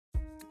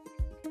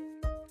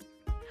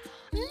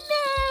Merry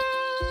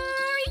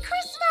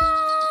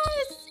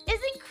Christmas!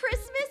 Isn't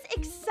Christmas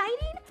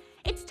exciting?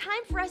 It's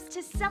time for us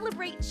to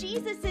celebrate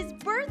Jesus'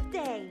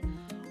 birthday.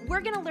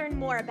 We're going to learn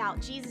more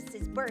about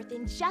Jesus' birth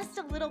in just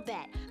a little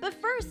bit. But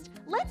first,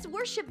 let's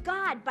worship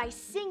God by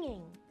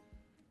singing.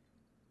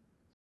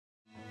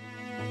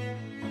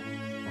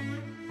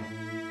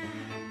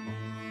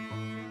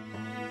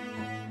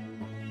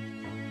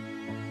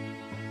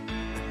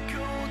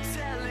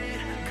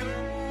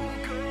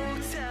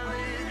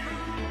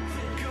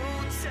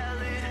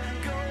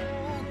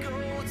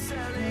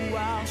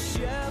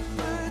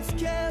 Shepherds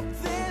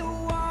kept their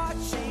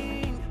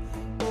watching,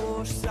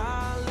 or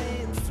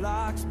silent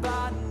flocks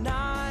by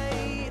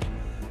night.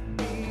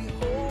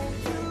 Behold,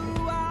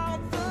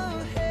 throughout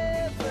the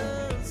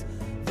heavens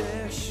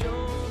there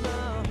shone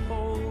a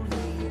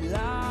holy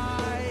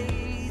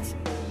light.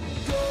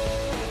 Go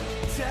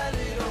tell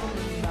it on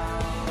the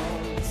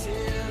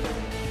mountain,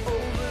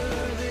 over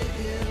the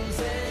hills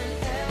and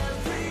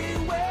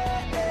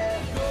everywhere.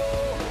 Go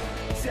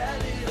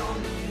tell it on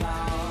the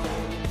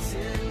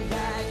mountain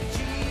that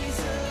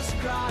Jesus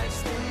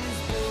Christ is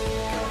born.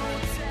 Go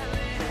tell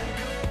it,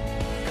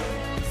 go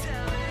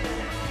tell it,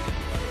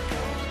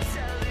 go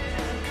tell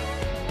it, go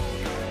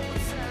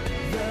tell it.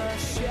 The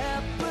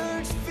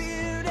shepherds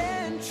feared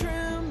and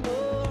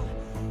trembled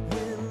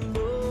when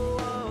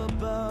low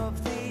above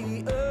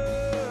the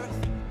earth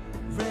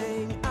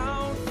rang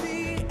out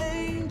the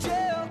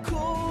angel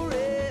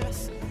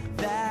chorus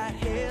that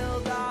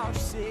hailed our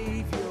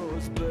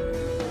Savior's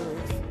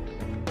birth.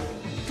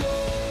 Go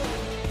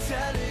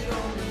tell it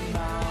on the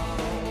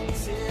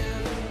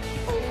mountain,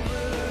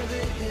 over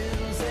the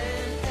hills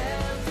and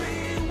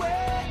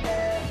everywhere.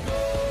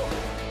 Go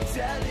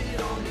tell it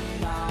on the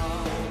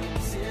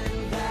mountain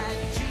that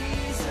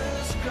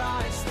Jesus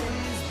Christ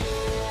is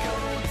born. Go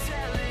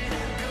tell it,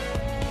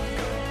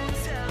 go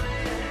tell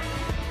it,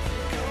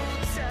 go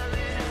tell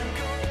it,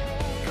 go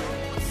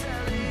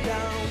tell it.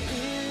 Down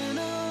in a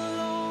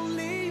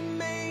lonely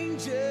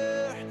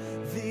manger,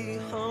 the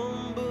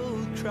humble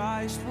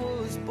Christ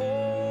was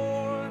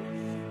born,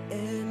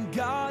 and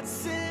God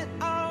sent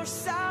our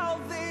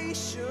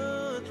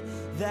salvation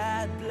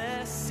that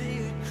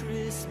blessed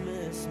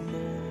Christmas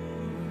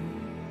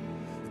morn.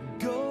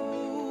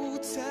 Go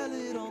tell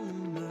it on the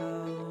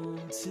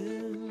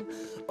mountain,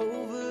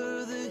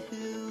 over the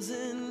hills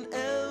and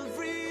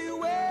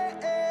everywhere.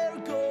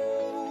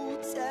 Go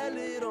tell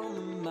it on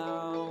the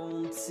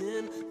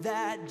mountain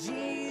that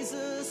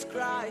Jesus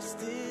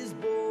Christ is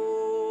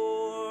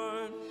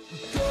born.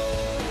 Go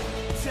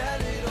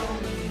tell it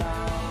on the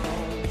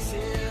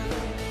mountain,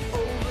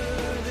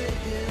 over the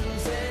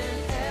hills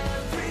and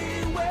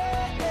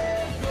everywhere.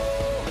 Go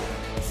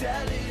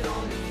tell it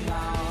on the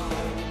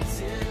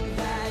mountain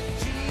that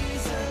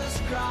Jesus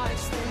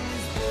Christ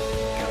is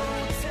born. Go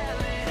tell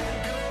it,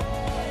 go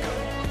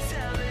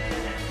tell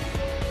it,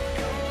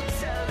 go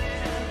tell it,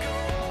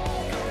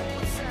 go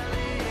tell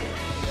it,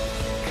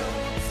 go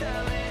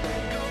tell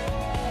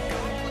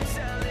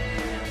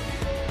it,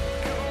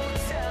 go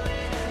tell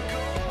it,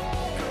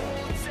 go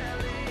tell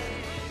it.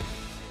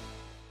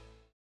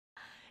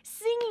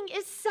 Singing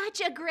is such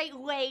a great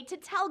way to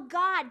tell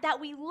God that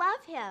we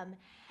love Him.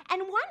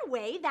 And one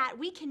way that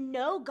we can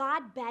know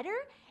God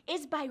better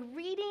is by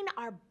reading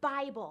our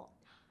Bible.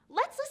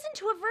 Let's listen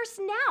to a verse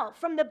now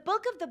from the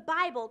book of the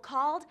Bible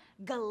called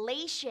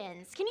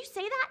Galatians. Can you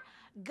say that?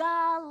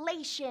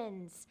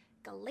 Galatians.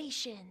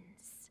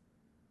 Galatians.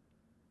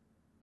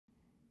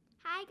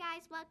 Hi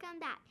guys, welcome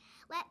back.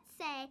 Let's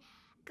say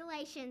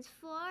Galatians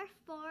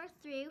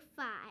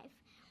 4:4-5.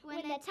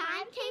 When the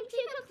time came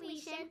to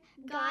completion,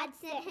 God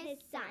sent His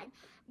Son,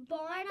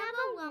 born of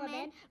a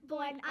woman,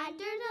 born under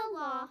the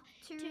law,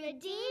 to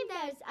redeem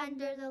those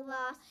under the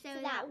law so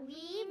that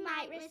we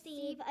might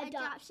receive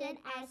adoption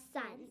as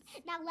sons.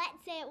 Now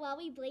let's say it while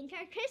we blink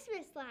our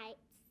Christmas lights.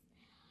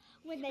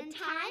 When the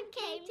time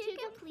came to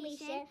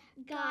completion,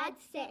 God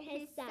sent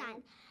His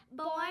Son,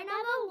 born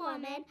of a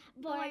woman,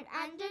 born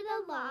under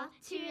the law,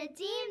 to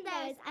redeem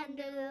those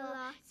under the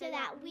law so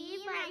that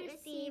we might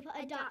receive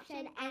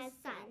adoption as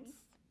sons.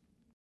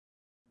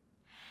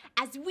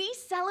 As we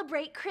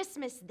celebrate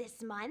Christmas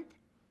this month,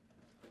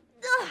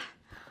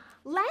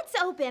 let's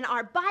open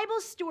our Bible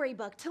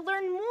storybook to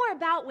learn more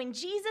about when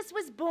Jesus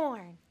was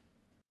born.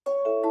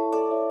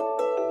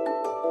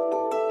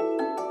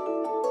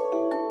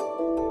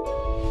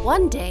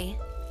 One day,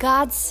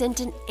 God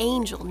sent an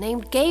angel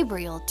named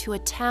Gabriel to a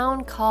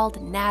town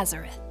called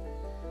Nazareth.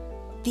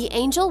 The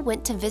angel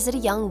went to visit a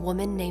young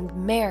woman named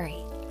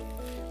Mary.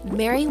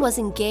 Mary was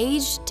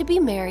engaged to be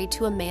married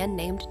to a man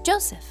named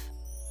Joseph.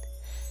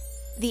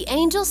 The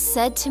angel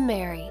said to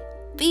Mary,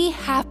 "Be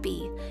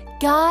happy.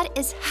 God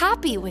is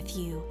happy with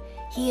you.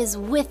 He is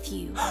with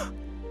you."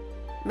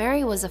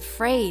 Mary was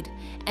afraid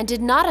and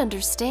did not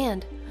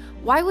understand.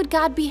 Why would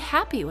God be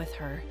happy with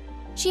her?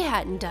 She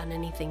hadn't done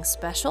anything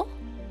special.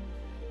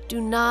 "Do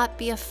not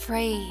be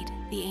afraid,"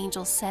 the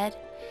angel said.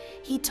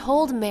 He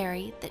told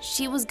Mary that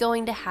she was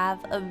going to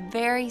have a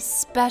very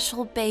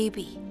special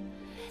baby.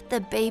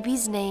 The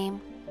baby's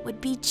name would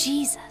be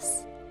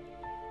Jesus.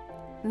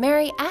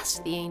 Mary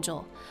asked the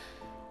angel,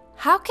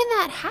 "How can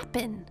that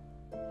happen?"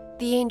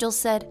 The angel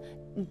said,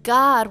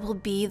 "God will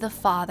be the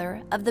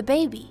father of the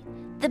baby.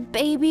 The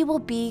baby will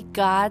be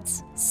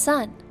God's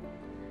son."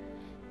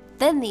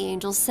 Then the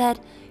angel said,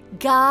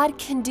 "God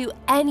can do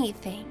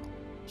anything."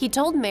 He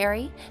told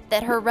Mary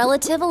that her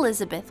relative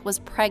Elizabeth was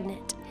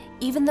pregnant,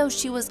 even though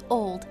she was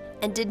old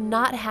and did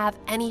not have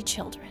any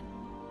children.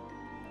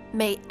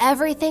 "May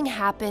everything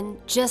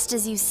happen just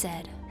as you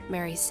said,"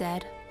 Mary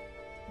said.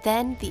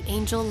 Then the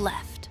angel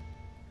left.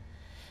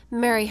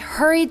 Mary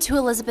hurried to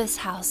Elizabeth's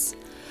house.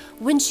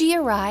 When she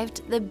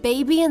arrived, the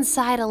baby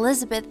inside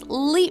Elizabeth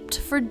leaped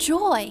for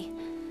joy.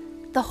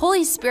 The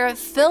Holy Spirit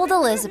filled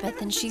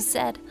Elizabeth, and she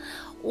said,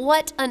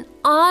 "What an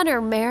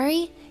honor,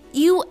 Mary!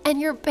 You and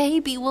your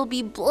baby will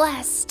be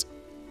blessed."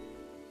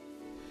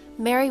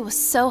 Mary was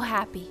so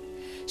happy.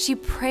 She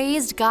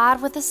praised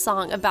God with a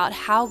song about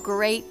how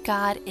great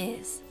God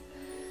is.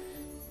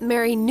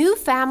 Mary knew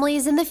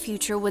families in the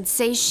future would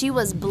say she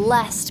was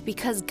blessed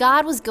because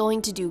God was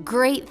going to do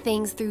great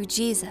things through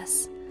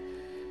Jesus.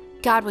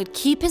 God would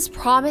keep his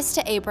promise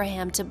to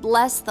Abraham to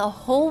bless the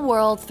whole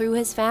world through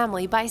his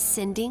family by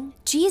sending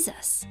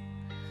Jesus.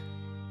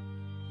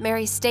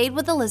 Mary stayed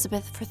with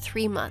Elizabeth for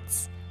 3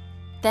 months.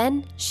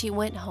 Then she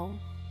went home.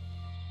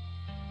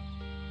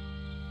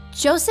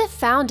 Joseph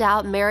found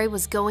out Mary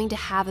was going to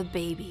have a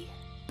baby,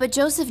 but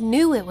Joseph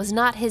knew it was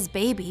not his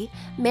baby.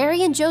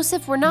 Mary and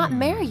Joseph were not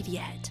married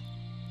yet.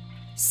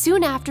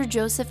 Soon after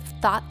Joseph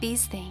thought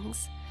these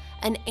things,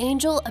 an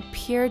angel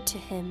appeared to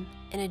him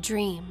in a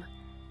dream.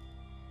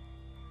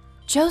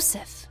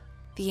 "Joseph,"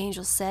 the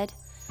angel said,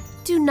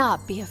 "do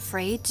not be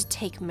afraid to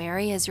take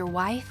Mary as your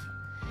wife.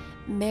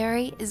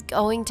 Mary is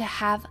going to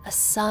have a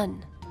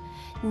son.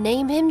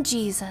 Name him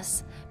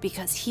Jesus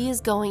because he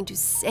is going to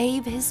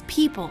save his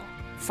people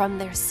from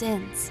their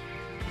sins."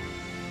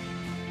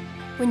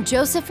 When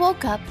Joseph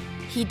woke up,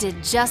 he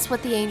did just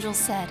what the angel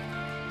said.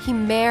 He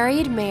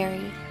married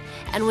Mary,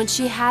 and when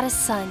she had a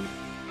son,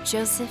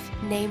 Joseph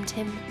named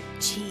him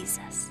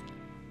Jesus.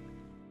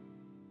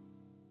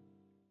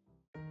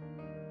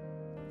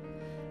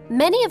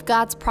 Many of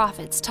God's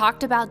prophets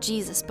talked about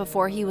Jesus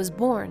before he was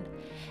born.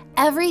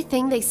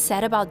 Everything they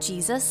said about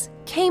Jesus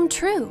came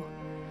true.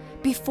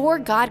 Before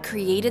God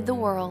created the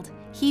world,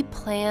 he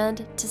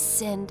planned to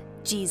send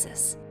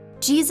Jesus.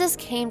 Jesus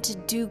came to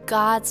do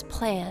God's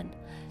plan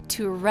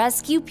to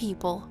rescue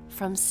people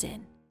from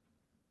sin.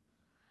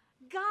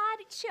 God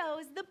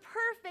chose the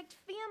perfect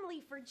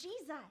family for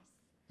Jesus.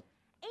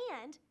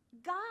 And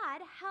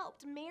God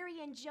helped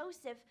Mary and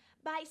Joseph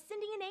by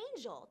sending an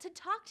angel to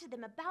talk to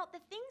them about the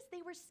things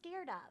they were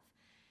scared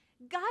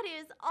of. God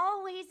is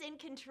always in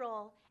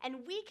control,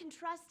 and we can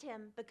trust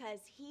him because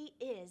he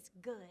is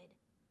good.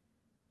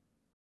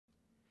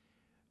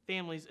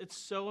 Families, it's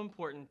so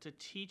important to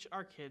teach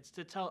our kids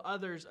to tell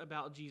others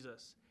about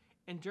Jesus.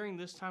 And during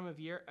this time of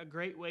year, a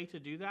great way to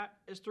do that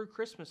is through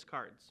Christmas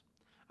cards.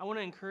 I want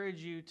to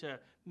encourage you to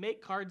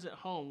make cards at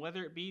home,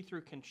 whether it be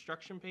through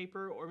construction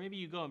paper or maybe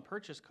you go and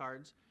purchase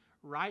cards.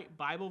 Write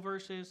Bible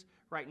verses,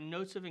 write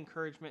notes of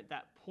encouragement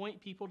that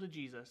point people to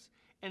Jesus,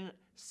 and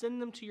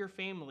send them to your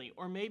family,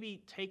 or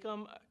maybe take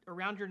them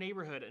around your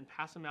neighborhood and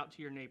pass them out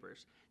to your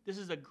neighbors. This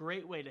is a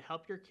great way to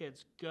help your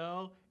kids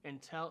go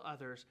and tell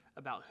others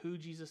about who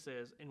Jesus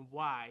is and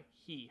why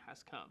he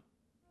has come.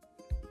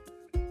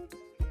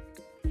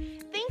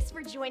 Thanks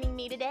for joining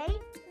me today.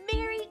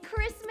 Merry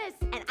Christmas,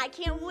 and I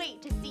can't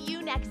wait to see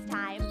you next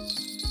time.